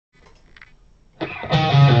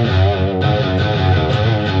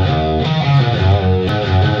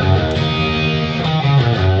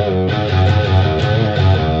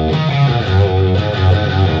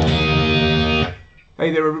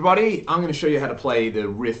everybody, I'm going to show you how to play the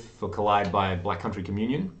riff for Collide by Black Country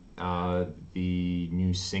Communion, the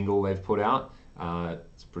new single they've put out.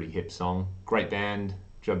 It's a pretty hip song. Great band,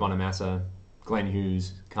 Joe Bonamassa, Glenn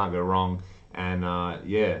Hughes, can't go wrong. And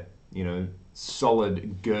yeah, you know,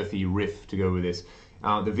 solid, girthy riff to go with this.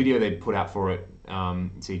 The video they put out for it,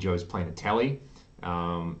 see Joe's playing a telly.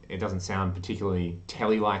 It doesn't sound particularly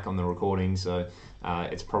telly-like on the recording, so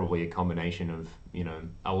it's probably a combination of, you know,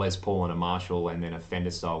 a Les Paul and a Marshall, and then a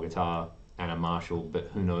Fender-style guitar and a Marshall. But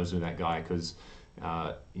who knows with that guy, because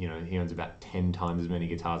you know, he owns about 10 times as many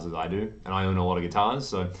guitars as I do, and I own a lot of guitars.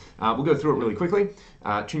 So we'll go through it really quickly.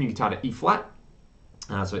 Tune your guitar to E flat.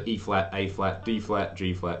 So E flat, A flat, D flat,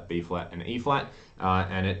 G flat, B flat, and E flat.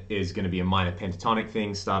 And it is going to be a minor pentatonic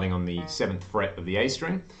thing starting on the 7th fret of the A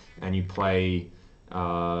string, and you play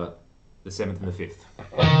the 7th and the 5th.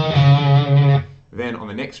 Then on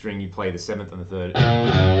the next string you play the 7th and the 3rd.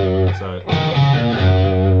 So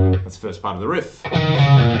that's the first part of the riff.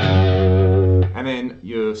 And then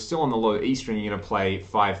you're still on the low E string, you're going to play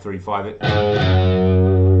 5, 3, 5.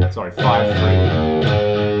 Sorry,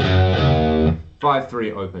 5, 3. 5,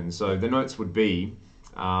 3 open. So the notes would be,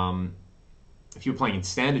 if you're playing in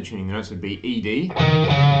standard tuning, the notes would be E, D,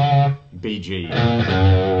 B, G,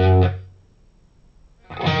 and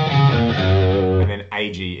then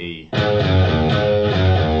A, G, E.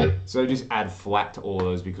 So just add flat to all of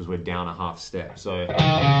those because we're down a half step. So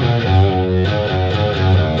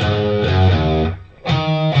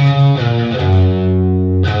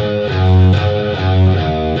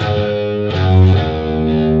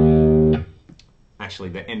actually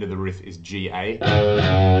the end of the riff is G, A,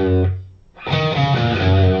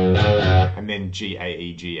 and then G, A,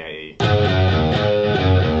 E, G, A, E.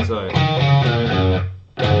 So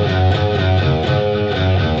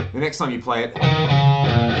the next time you play it,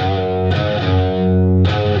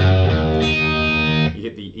 you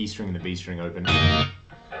hit the E string and the B string open.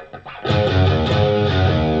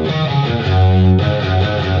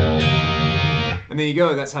 And there you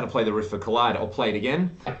go, that's how to play the riff for Collide. I'll play it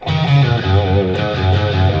again.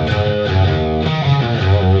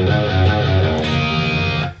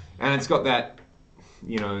 And it's got that,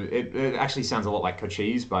 you know, it actually sounds a lot like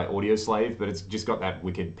Cochise by Audioslave, but it's just got that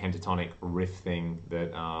wicked pentatonic riff thing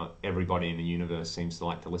that everybody in the universe seems to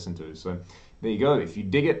like to listen to. So there you go. If you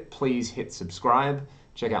dig it, please hit subscribe.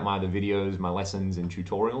 Check out my other videos, my lessons and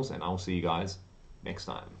tutorials, and I'll see you guys next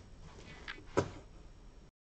time.